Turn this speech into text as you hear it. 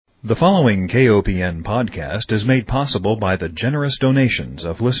The following KOPN podcast is made possible by the generous donations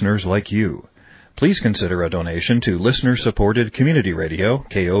of listeners like you. Please consider a donation to listener-supported community radio,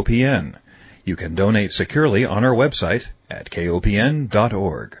 KOPN. You can donate securely on our website at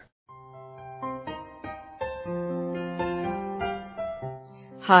kopn.org.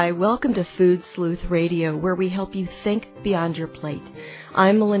 Hi, welcome to Food Sleuth Radio, where we help you think beyond your plate.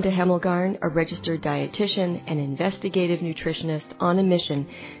 I'm Melinda Hemmelgarn, a registered dietitian and investigative nutritionist on a mission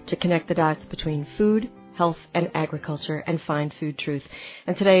to connect the dots between food, health, and agriculture and find food truth.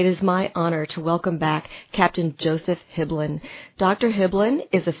 And today it is my honor to welcome back Captain Joseph Hibbelin. Dr. Hibbelin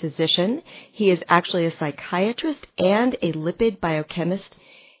is a physician. He is actually a psychiatrist and a lipid biochemist.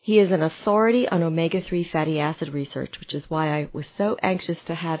 He is an authority on omega-3 fatty acid research, which is why I was so anxious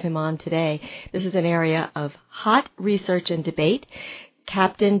to have him on today. This is an area of hot research and debate.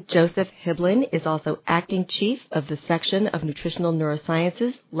 Captain Joseph Hibbelin is also acting chief of the section of Nutritional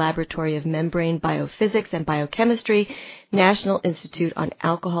Neurosciences, Laboratory of Membrane Biophysics and Biochemistry, National Institute on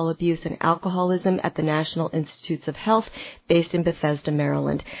Alcohol Abuse and Alcoholism at the National Institutes of Health, based in Bethesda,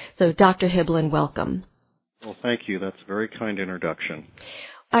 Maryland. So, Dr. Hibbelin, welcome. Well, thank you. That's a very kind introduction.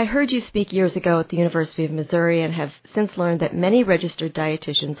 I heard you speak years ago at the University of Missouri and have since learned that many registered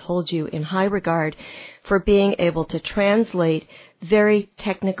dietitians hold you in high regard for being able to translate very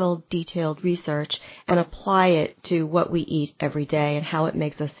technical, detailed research and apply it to what we eat every day and how it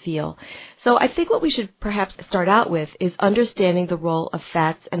makes us feel. So I think what we should perhaps start out with is understanding the role of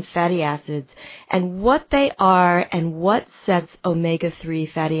fats and fatty acids and what they are and what sets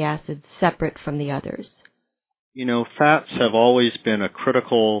omega-3 fatty acids separate from the others. You know, fats have always been a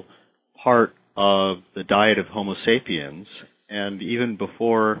critical part of the diet of Homo sapiens, and even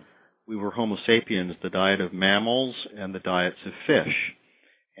before we were Homo sapiens, the diet of mammals and the diets of fish.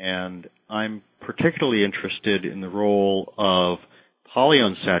 And I'm particularly interested in the role of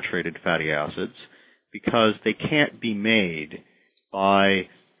polyunsaturated fatty acids because they can't be made by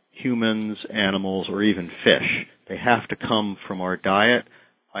humans, animals, or even fish. They have to come from our diet,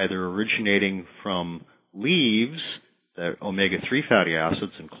 either originating from leaves, the omega-3 fatty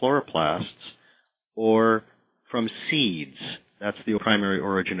acids and chloroplasts, or from seeds. That's the primary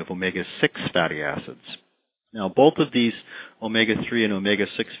origin of omega-6 fatty acids. Now, both of these omega-3 and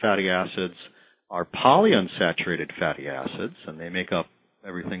omega-6 fatty acids are polyunsaturated fatty acids, and they make up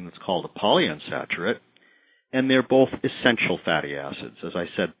everything that's called a polyunsaturated, and they're both essential fatty acids. As I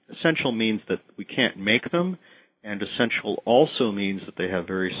said, essential means that we can't make them, and essential also means that they have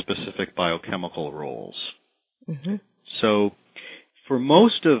very specific biochemical roles. Mm-hmm. So for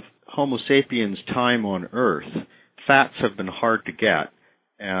most of Homo sapiens' time on Earth, fats have been hard to get,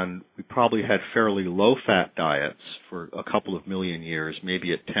 and we probably had fairly low-fat diets for a couple of million years,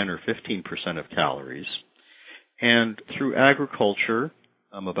 maybe at 10 or 15% of calories. And through agriculture,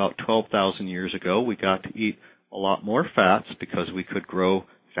 about 12,000 years ago, we got to eat a lot more fats because we could grow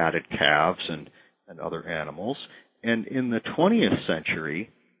fatted calves and other animals. And in the 20th century,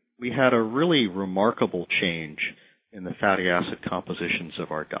 we had a really remarkable change in the fatty acid compositions of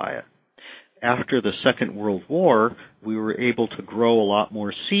our diet. After the Second World War, we were able to grow a lot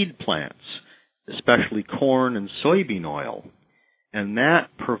more seed plants, especially corn and soybean oil. And that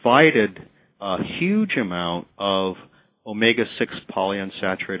provided a huge amount of omega-6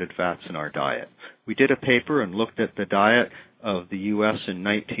 polyunsaturated fats in our diet. We did a paper and looked at the diet of the U.S. in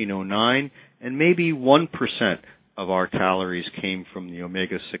 1909, and maybe 1% of our calories came from the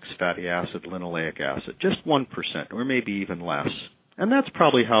omega-6 fatty acid, linoleic acid, just 1%, or maybe even less. And that's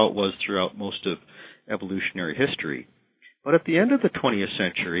probably how it was throughout most of evolutionary history. But at the end of the 20th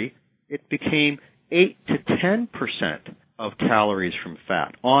century, it became 8 to 10% of calories from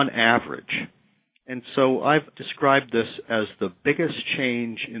fat, on average. And so I've described this as the biggest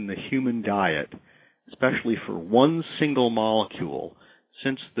change in the human diet, especially for one single molecule,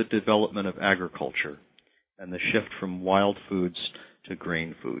 since the development of agriculture and the shift from wild foods to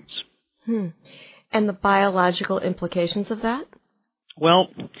grain foods. And the biological implications of that? Well,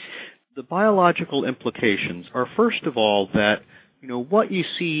 the biological implications are, first of all, that, what you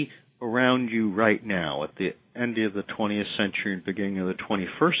see around you right now at the end of the 20th century and beginning of the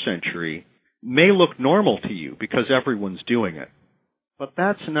 21st century may look normal to you because everyone's doing it. But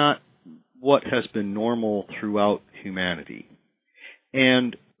that's not what has been normal throughout humanity.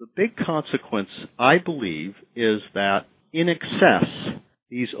 And the big consequence, I believe, is that in excess,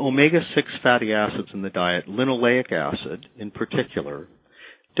 these omega-6 fatty acids in the diet, linoleic acid in particular,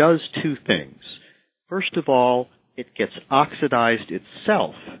 does two things. First of all, it gets oxidized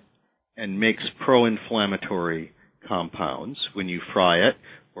itself and makes pro-inflammatory compounds when you fry it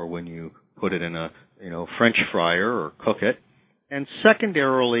or when you put it in a French fryer or cook it. And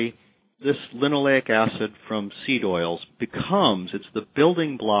secondarily, this linoleic acid from seed oils it's the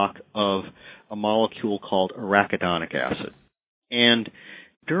building block of a molecule called arachidonic acid. And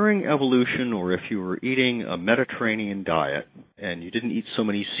during evolution, or if you were eating a Mediterranean diet and you didn't eat so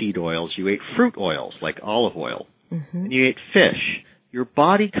many seed oils, you ate fruit oils like olive oil, and you ate fish, your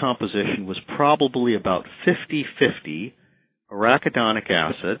body composition was probably about 50-50 arachidonic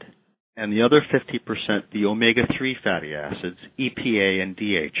acid and the other 50% the omega-3 fatty acids, EPA and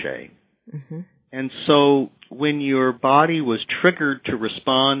DHA. And so when your body was triggered to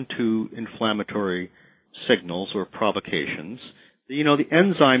respond to inflammatory signals or provocations, the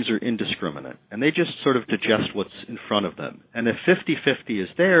enzymes are indiscriminate, and they just sort of digest what's in front of them. And if 50-50 is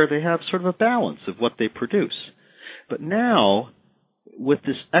there, they have sort of a balance of what they produce. But now, with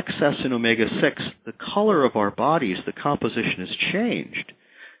this excess in omega-6, the color of our bodies, the composition has changed.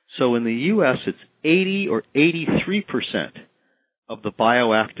 So in the U.S., it's 80 or 83% of the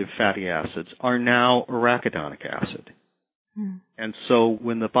bioactive fatty acids are now arachidonic acid. And so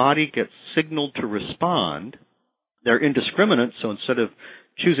when the body gets signaled to respond, they're indiscriminate, so instead of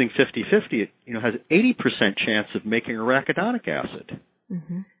choosing 50-50, it has an 80% chance of making arachidonic acid.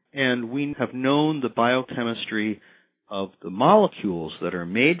 And we have known the biochemistry of the molecules that are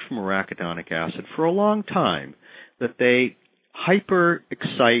made from arachidonic acid for a long time, that they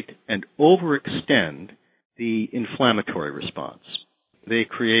hyper-excite and overextend the inflammatory response. They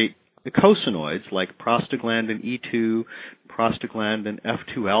create eicosanoids like prostaglandin E2, prostaglandin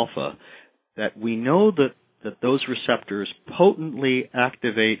F2 alpha, that we know that those receptors potently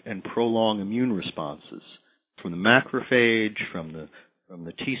activate and prolong immune responses from the macrophage, from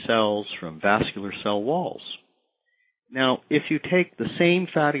the T cells, from vascular cell walls. Now, if you take the same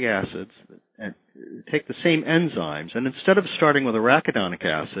fatty acids and take the same enzymes, and instead of starting with arachidonic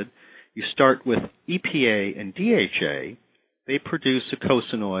acid, you start with EPA and DHA, they produce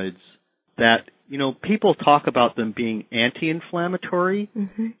eicosanoids that, people talk about them being anti-inflammatory.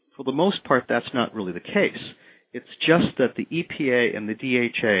 For the most part, that's not really the case. It's just that the EPA and the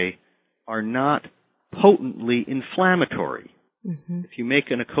DHA are not potently inflammatory. If you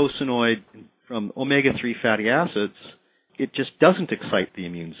make an eicosanoid from omega-3 fatty acids, it just doesn't excite the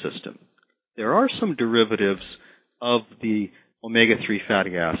immune system. There are some derivatives of the omega-3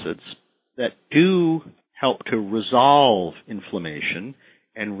 fatty acids that do help to resolve inflammation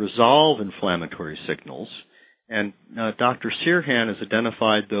and resolve inflammatory signals. And Dr. Sirhan has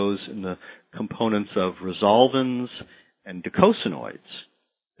identified those in the components of resolvins and docosanoids,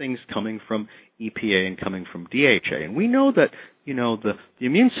 things coming from EPA and coming from DHA. And we know that, the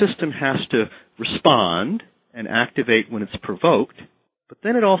immune system has to respond and activate when it's provoked, but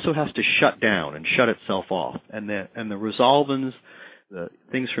then it also has to shut down and shut itself off. And the resolvins, the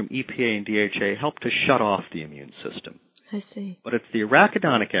things from EPA and DHA, help to shut off the immune system. I see. But it's the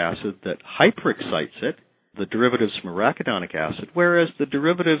arachidonic acid that hyperexcites it, the derivatives from arachidonic acid, whereas the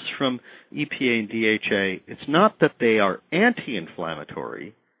derivatives from EPA and DHA, it's not that they are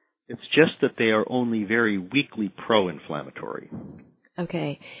anti-inflammatory, it's just that they are only very weakly pro-inflammatory.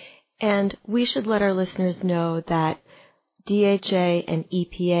 Okay. And we should let our listeners know that DHA and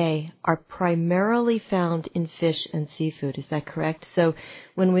EPA are primarily found in fish and seafood. Is that correct? So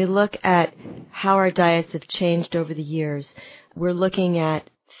when we look at how our diets have changed over the years, we're looking at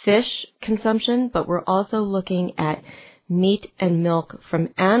fish consumption, but we're also looking at meat and milk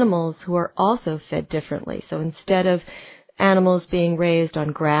from animals who are also fed differently. So instead of animals being raised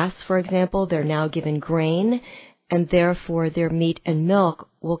on grass, for example, they're now given grain, and therefore their meat and milk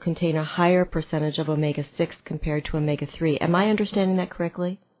will contain a higher percentage of omega-6 compared to omega-3. Am I understanding that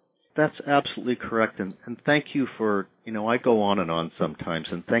correctly? That's absolutely correct, and thank you for, I go on and on sometimes,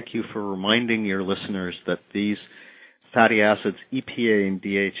 and thank you for reminding your listeners that these fatty acids, EPA and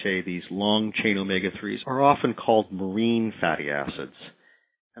DHA, these long-chain omega-3s, are often called marine fatty acids.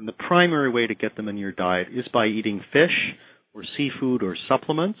 And the primary way to get them in your diet is by eating fish or seafood or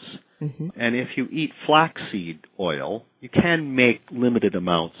supplements. And if you eat flaxseed oil, you can make limited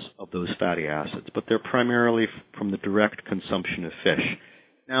amounts of those fatty acids, but they're primarily from the direct consumption of fish.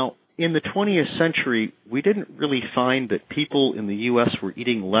 Now, in the 20th century, we didn't really find that people in the U.S. were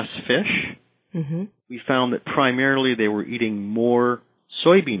eating less fish. We found that primarily they were eating more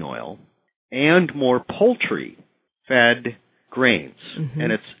soybean oil and more poultry-fed grains.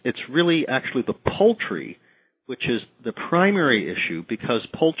 And it's really actually the poultry which is the primary issue, because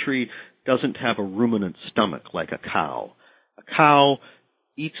poultry doesn't have a ruminant stomach like a cow. A cow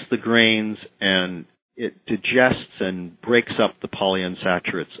eats the grains and it digests and breaks up the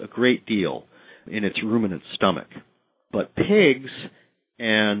polyunsaturates a great deal in its ruminant stomach. But pigs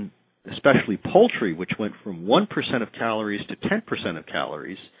and especially poultry, which went from 1% of calories to 10% of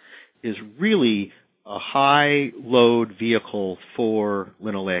calories, is really a high-load vehicle for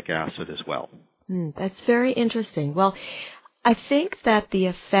linoleic acid as well. That's very interesting. Well, I think that the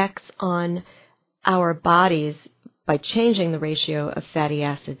effects on our bodies by changing the ratio of fatty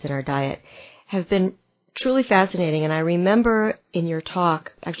acids in our diet have been truly fascinating. And I remember in your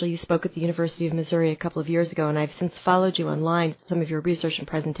talk, actually you spoke at the University of Missouri a couple of years ago, and I've since followed you online, some of your research and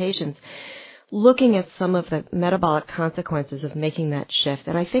presentations, looking at some of the metabolic consequences of making that shift.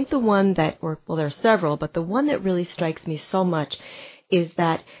 And I think the one that, well, there are several, but the one that really strikes me so much is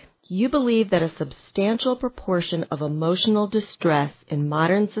that you believe that a substantial proportion of emotional distress in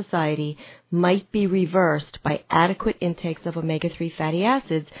modern society might be reversed by adequate intakes of omega-3 fatty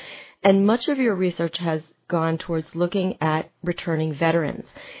acids, and much of your research has gone towards looking at returning veterans.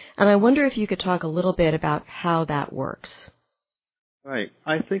 And I wonder if you could talk a little bit about how that works. Right.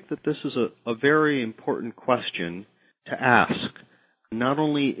 I think that this is a very important question to ask, not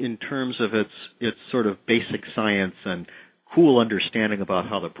only in terms of its sort of basic science and cool understanding about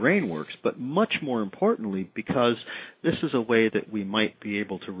how the brain works, but much more importantly because this is a way that we might be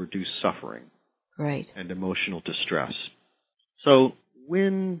able to reduce suffering and emotional distress. So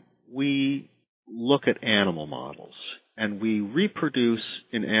when we look at animal models and we reproduce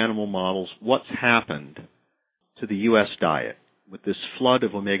in animal models what's happened to the U.S. diet with this flood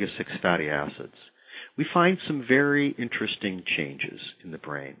of omega-6 fatty acids, we find some very interesting changes in the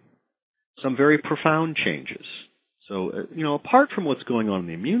brain, some very profound changes. So, apart from what's going on in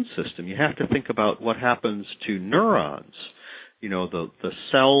the immune system, you have to think about what happens to neurons, the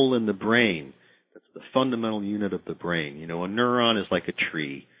cell in the brain. That's the fundamental unit of the brain. A neuron is like a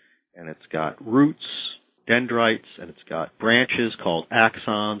tree, and it's got roots, dendrites, and it's got branches called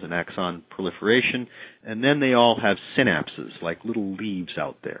axons and axon proliferation, and then they all have synapses, like little leaves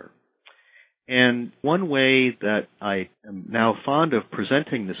out there. And one way that I am now fond of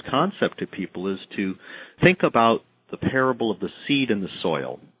presenting this concept to people is to think about the parable of the seed in the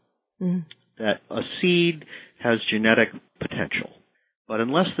soil. That a seed has genetic potential, but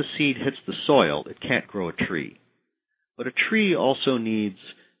unless the seed hits the soil, it can't grow a tree. But a tree also needs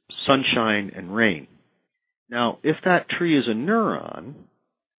sunshine and rain. Now, if that tree is a neuron,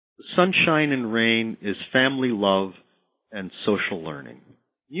 the sunshine and rain is family love and social learning.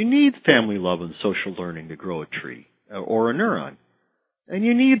 You need family love and social learning to grow a tree or a neuron, and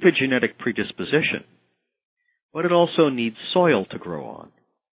you need the genetic predisposition. But it also needs soil to grow on.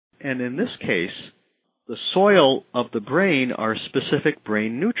 And in this case, the soil of the brain are specific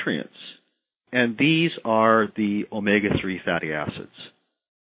brain nutrients, and these are the omega-3 fatty acids.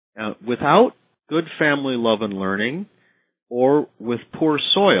 Now, without good family love and learning, or with poor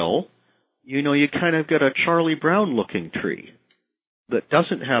soil, you kind of get a Charlie Brown-looking tree that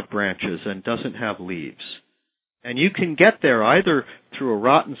doesn't have branches and doesn't have leaves. And you can get there either through a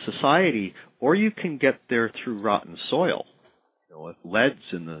rotten society or you can get there through rotten soil, with leads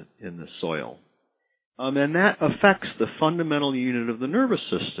in the soil. And that affects the fundamental unit of the nervous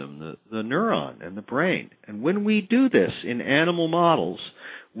system, the neuron and the brain. And when we do this in animal models,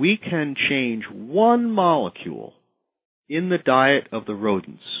 we can change one molecule in the diet of the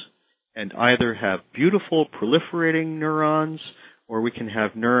rodents and either have beautiful proliferating neurons, or we can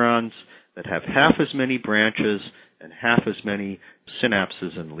have neurons that have half as many branches and half as many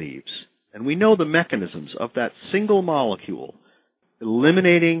synapses and leaves. And we know the mechanisms of that single molecule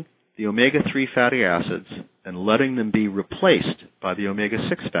eliminating the omega-3 fatty acids and letting them be replaced by the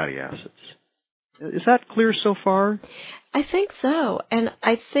omega-6 fatty acids. Is that clear so far? I think so. And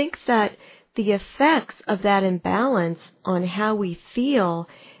I think that the effects of that imbalance on how we feel,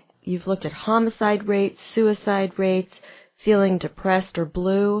 you've looked at homicide rates, suicide rates, feeling depressed or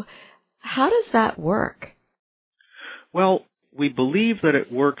blue. How does that work? Well, we believe that it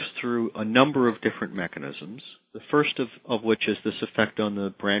works through a number of different mechanisms, the first of which is this effect on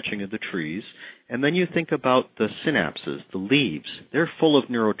the branching of the trees. And then you think about the synapses, the leaves. They're full of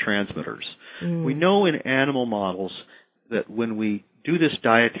neurotransmitters. We know in animal models that when we do this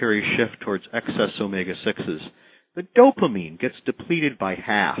dietary shift towards excess omega-6s, the dopamine gets depleted by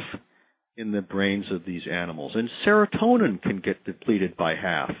half in the brains of these animals, and serotonin can get depleted by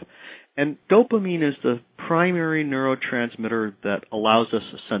half. And dopamine is the primary neurotransmitter that allows us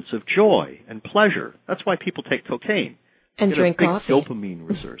a sense of joy and pleasure. That's why people take cocaine. And drink coffee. Dopamine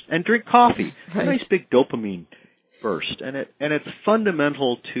reserves. And drink coffee. Right. A nice big dopamine burst. And it's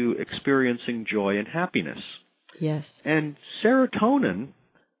fundamental to experiencing joy and happiness. Yes. And serotonin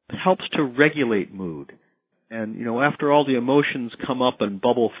helps to regulate mood. And, after all the emotions come up and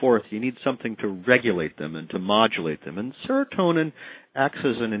bubble forth, you need something to regulate them and to modulate them. And serotonin acts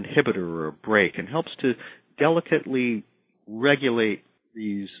as an inhibitor or a brake and helps to delicately regulate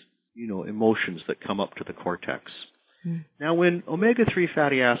these, emotions that come up to the cortex. Now, when omega-3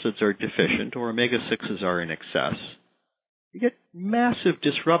 fatty acids are deficient or omega-6s are in excess, you get massive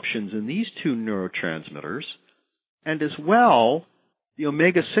disruptions in these two neurotransmitters. And as well, the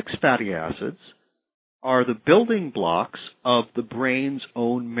omega-6 fatty acids are the building blocks of the brain's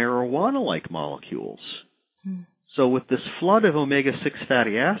own marijuana-like molecules. So with this flood of omega-6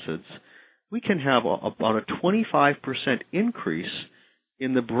 fatty acids, we can have about a 25% increase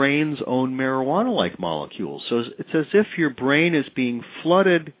in the brain's own marijuana-like molecules. So it's as if your brain is being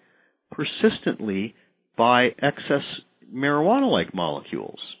flooded persistently by excess marijuana-like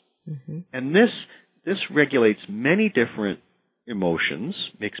molecules. And this regulates many different emotions,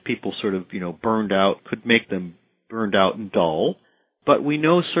 makes people sort of, burned out, could make them burned out and dull. But we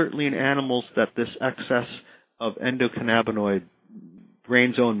know certainly in animals that this excess of endocannabinoid,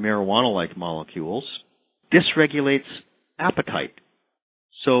 brain's own marijuana-like molecules, dysregulates appetite.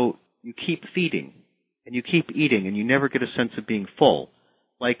 So you keep feeding, and you keep eating, and you never get a sense of being full.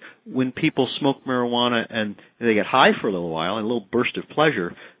 Like when people smoke marijuana and they get high for a little while, and a little burst of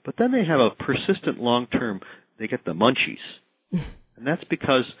pleasure, but then they have a persistent long-term, they get the munchies. And that's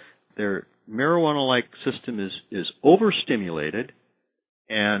because their marijuana-like system is overstimulated,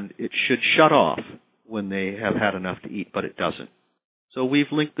 and it should shut off when they have had enough to eat, but it doesn't. So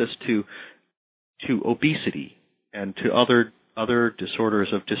we've linked this to obesity and to other disorders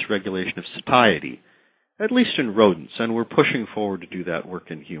of dysregulation of satiety, at least in rodents, and we're pushing forward to do that work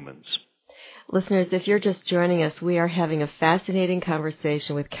in humans. Listeners, if you're just joining us, we are having a fascinating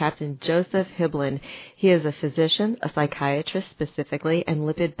conversation with Captain Joseph Hibbelin. He is a physician, a psychiatrist specifically, and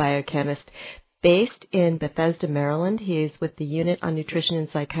lipid biochemist. Based in Bethesda, Maryland, he is with the Unit on Nutrition and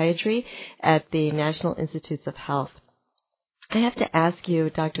Psychiatry at the National Institutes of Health. I have to ask you,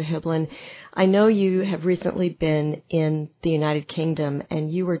 Dr. Hibbelin, I know you have recently been in the United Kingdom,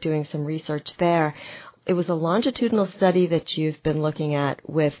 and you were doing some research there. It was a longitudinal study that you've been looking at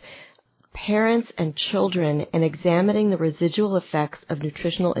with parents and children and examining the residual effects of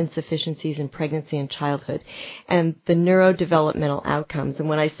nutritional insufficiencies in pregnancy and childhood and the neurodevelopmental outcomes. And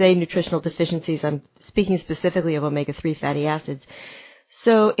when I say nutritional deficiencies, I'm speaking specifically of omega-3 fatty acids.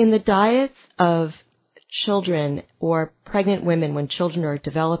 So in the diets of children or pregnant women when children are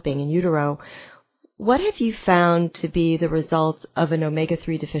developing in utero, what have you found to be the results of an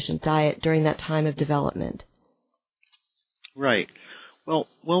omega-3 deficient diet during that time of development? Right. Well,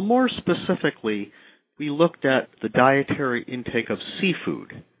 more specifically, we looked at the dietary intake of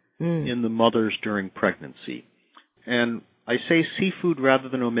seafood in the mothers during pregnancy. And I say seafood rather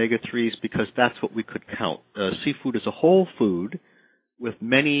than omega-3s because that's what we could count. Seafood is a whole food with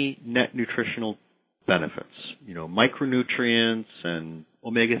many net nutritional benefits, micronutrients and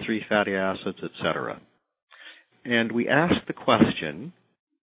omega-3 fatty acids, etc. And we asked the question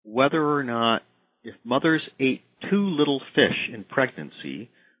whether or not if mothers ate too little fish in pregnancy,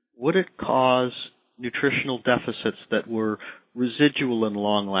 would it cause nutritional deficits that were residual and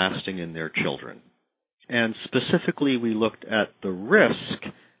long-lasting in their children? And specifically, we looked at the risk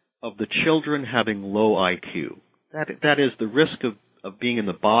of the children having low IQ. That is the risk of being in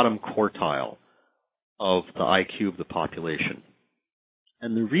the bottom quartile of the IQ of the population.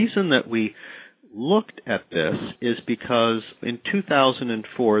 And the reason that we looked at this is because in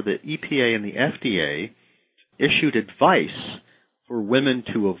 2004, the EPA and the FDA issued advice for women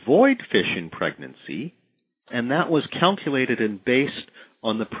to avoid fish in pregnancy, and that was calculated and based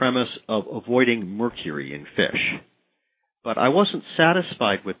on the premise of avoiding mercury in fish. But I wasn't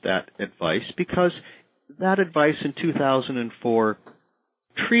satisfied with that advice because that advice in 2004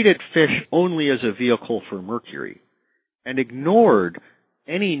 treated fish only as a vehicle for mercury and ignored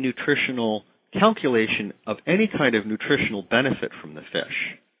any nutritional calculation of any kind of nutritional benefit from the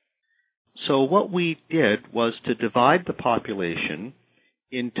fish. So what we did was to divide the population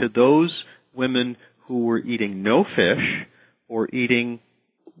into those women who were eating no fish or eating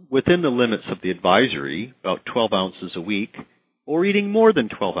within the limits of the advisory, about 12 ounces a week, or eating more than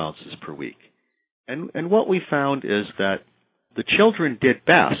 12 ounces per week. And what we found is that the children did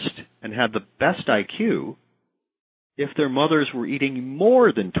best and had the best IQ if their mothers were eating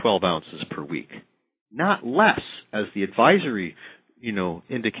more than 12 ounces per week, not less, as the advisory,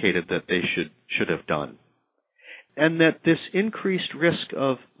 indicated that they should have done. And that this increased risk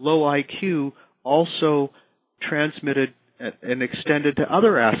of low IQ also transmitted and extended to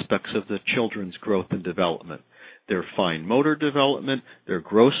other aspects of the children's growth and development. their fine motor development, their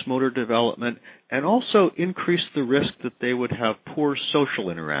gross motor development, and also increase the risk that they would have poor social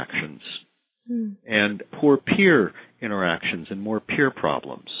interactions and poor peer interactions and more peer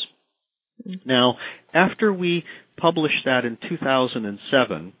problems. Now, after we published that in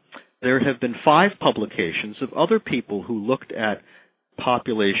 2007, there have been 5 publications of other people who looked at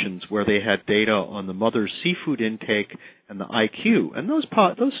populations where they had data on the mother's seafood intake and the IQ. And those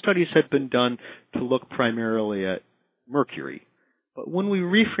studies had been done to look primarily at mercury. But when we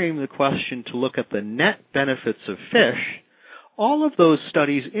reframe the question to look at the net benefits of fish, all of those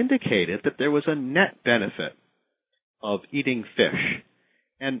studies indicated that there was a net benefit of eating fish.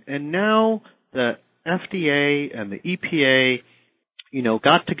 And now the FDA and the EPA,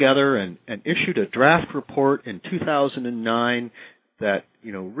 got together and issued a draft report in 2009 that,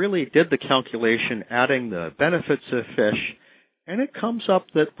 really did the calculation adding the benefits of fish, and it comes up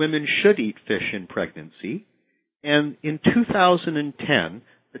that women should eat fish in pregnancy. And in 2010,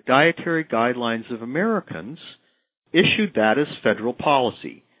 the Dietary Guidelines of Americans issued that as federal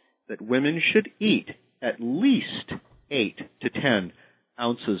policy, that women should eat at least 8 to 10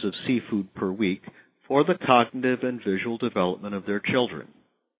 ounces of seafood per week for the cognitive and visual development of their children.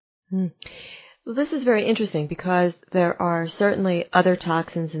 Well, this is very interesting because there are certainly other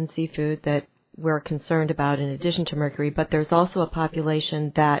toxins in seafood that we're concerned about in addition to mercury, but there's also a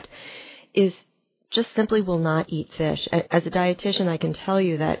population that is just simply will not eat fish. As a dietitian, I can tell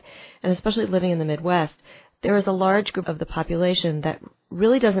you that, and especially living in the Midwest, there is a large group of the population that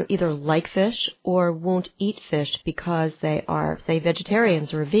really doesn't either like fish or won't eat fish because they are, say,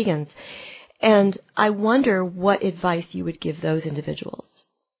 vegetarians or vegans. And I wonder what advice you would give those individuals.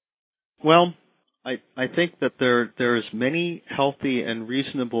 Well, I think that there's many healthy and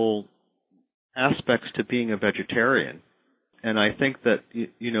reasonable aspects to being a vegetarian. And I think that,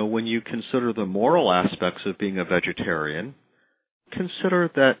 when you consider the moral aspects of being a vegetarian, consider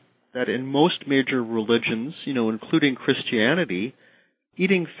that in most major religions, including Christianity,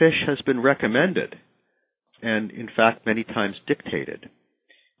 eating fish has been recommended and, in fact, many times dictated.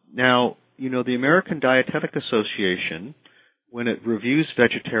 Now, the American Dietetic Association, when it reviews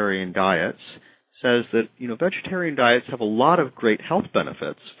vegetarian diets, says that, vegetarian diets have a lot of great health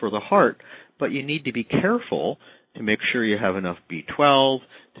benefits for the heart, but you need to be careful to make sure you have enough B12,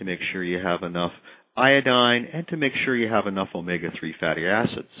 to make sure you have enough iodine, and to make sure you have enough omega-3 fatty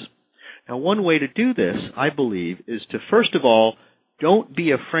acids. Now, one way to do this, I believe, is to, first of all, don't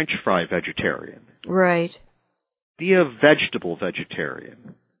be a French fry vegetarian. Right. Be a vegetable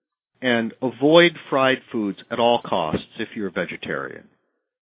vegetarian. And avoid fried foods at all costs if you're a vegetarian.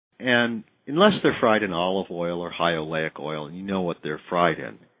 And unless they're fried in olive oil or high oleic oil, and you know what they're fried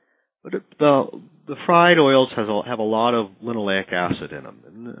in. But the fried oils have a lot of linoleic acid in them,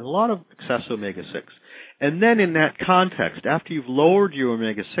 and a lot of excess omega-6. And then in that context, after you've lowered your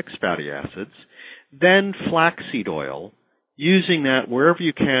omega-6 fatty acids, then flaxseed oil, using that wherever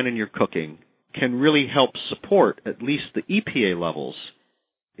you can in your cooking, can really help support at least the EPA levels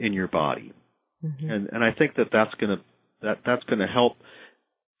in your body. Mm-hmm. And I think that's going to help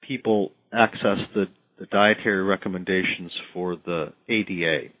people access the dietary recommendations for the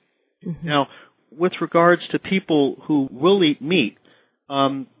ADA. Mm-hmm. Now, with regards to people who will eat meat,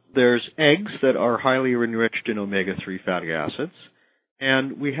 there's eggs that are highly enriched in omega-3 fatty acids,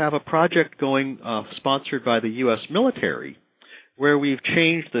 and we have a project going sponsored by the U.S. military where we've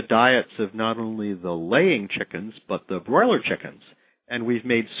changed the diets of not only the laying chickens but the broiler chickens, and we've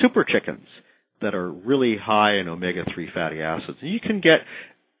made super chickens that are really high in omega-3 fatty acids. And you can get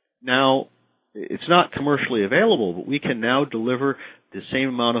now, it's not commercially available, but we can now deliver the same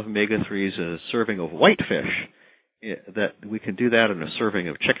amount of omega-3s in a serving of whitefish, that we can do that in a serving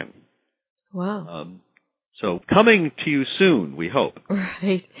of chicken. Wow. So coming to you soon, we hope.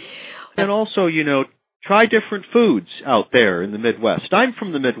 Right. And also, try different foods out there in the Midwest. I'm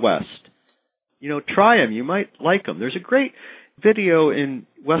from the Midwest. Try them. You might like them. There's a great video in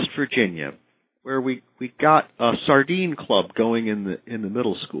West Virginia where we got a sardine club going in the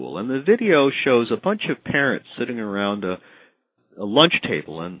middle school, and the video shows a bunch of parents sitting around a lunch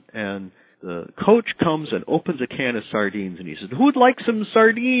table, and the coach comes and opens a can of sardines, and he says, "Who'd like some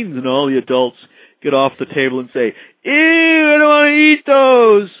sardines?" And all the adults get off the table and say, "Ew, I don't want to eat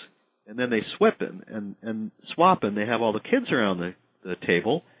those." And then they swap, and they have all the kids around the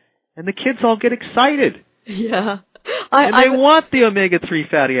table, and the kids all get excited. Yeah. They want the omega-3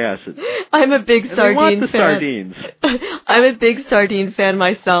 fatty acids. I'm a big sardine fan. They want the sardines. I'm a big sardine fan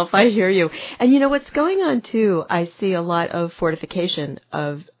myself. I hear you. And what's going on too, I see a lot of fortification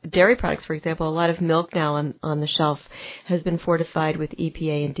of dairy products, for example. A lot of milk now on the shelf has been fortified with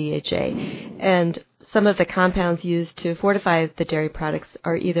EPA and DHA. And some of the compounds used to fortify the dairy products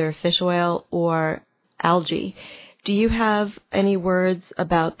are either fish oil or algae. Do you have any words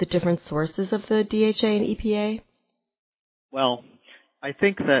about the different sources of the DHA and EPA? Well, I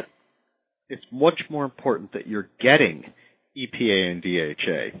think that it's much more important that you're getting EPA and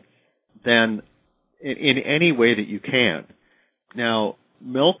DHA than in any way that you can. Now,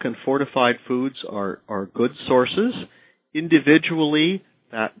 milk and fortified foods are good sources. Individually,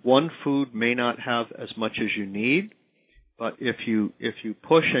 that one food may not have as much as you need, but if you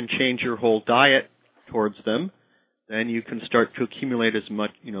push and change your whole diet towards them, then you can start to accumulate as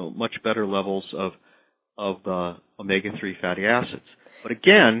much better levels of omega-3 fatty acids. But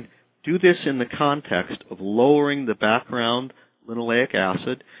again, do this in the context of lowering the background linoleic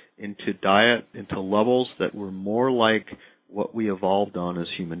acid into levels that were more like what we evolved on as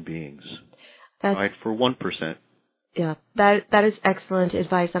human beings. Right, for 1%. Yeah, that is excellent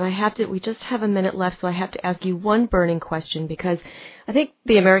advice. And we just have a minute left, so I have to ask you one burning question, because I think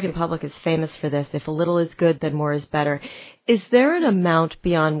the American public is famous for this. If a little is good, then more is better. Is there an amount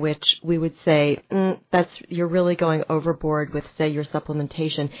beyond which we would say, you're really going overboard with, say, your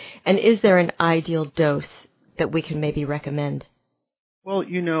supplementation? And is there an ideal dose that we can maybe recommend? Well,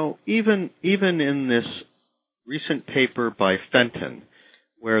 even in this recent paper by Fenton,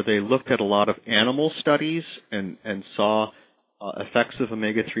 where they looked at a lot of animal studies and saw effects of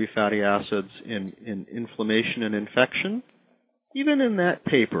omega-3 fatty acids in inflammation and infection, even in that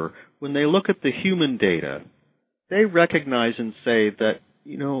paper, when they look at the human data, they recognize and say that,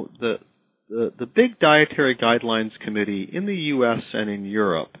 the big dietary guidelines committee in the U.S. and in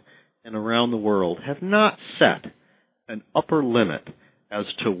Europe and around the world have not set an upper limit as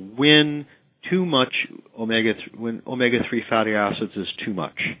to when too much when omega-3 fatty acids is too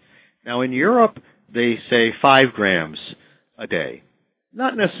much. Now, in Europe, they say 5 grams a day.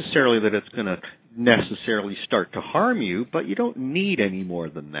 Not necessarily that it's going to necessarily start to harm you, but you don't need any more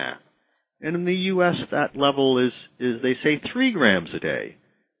than that. And in the U.S., that level is they say 3 grams a day.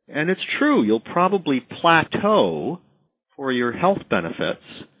 And it's true, you'll probably plateau for your health benefits,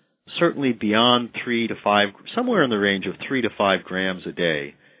 certainly beyond 3 to 5, somewhere in the range of 3 to 5 grams a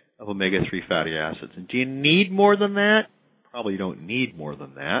day of omega-3 fatty acids. And do you need more than that? Probably don't need more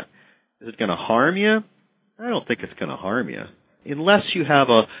than that. Is it going to harm you? I don't think it's going to harm you. Unless you have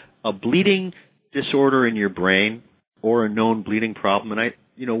a bleeding disorder in your brain or a known bleeding problem. And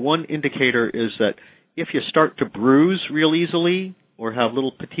one indicator is that if you start to bruise real easily or have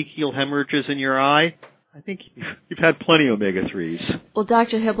little petechial hemorrhages in your eye, I think you've had plenty of omega-3s. Well,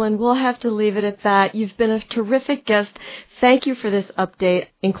 Dr. Hibbelin, we'll have to leave it at that. You've been a terrific guest. Thank you for this update.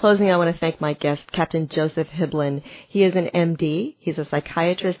 In closing, I want to thank my guest, Captain Joseph Hibbelin. He is an MD. He's a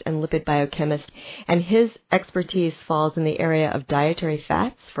psychiatrist and lipid biochemist, and his expertise falls in the area of dietary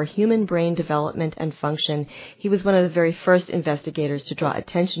fats for human brain development and function. He was one of the very first investigators to draw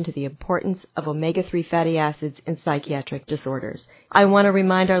attention to the importance of omega-3 fatty acids in psychiatric disorders. I want to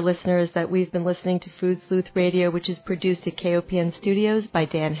remind our listeners that we've been listening to Food Sleuth Radio, which is produced at KOPN Studios by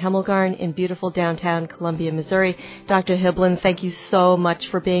Dan Hemmelgarn in beautiful downtown Columbia, Missouri. Dr. Hibbelin, thank you so much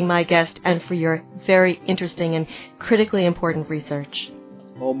for being my guest and for your very interesting and critically important research.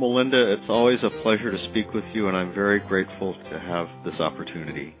 Oh, Melinda, it's always a pleasure to speak with you, and I'm very grateful to have this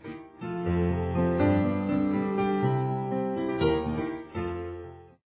opportunity.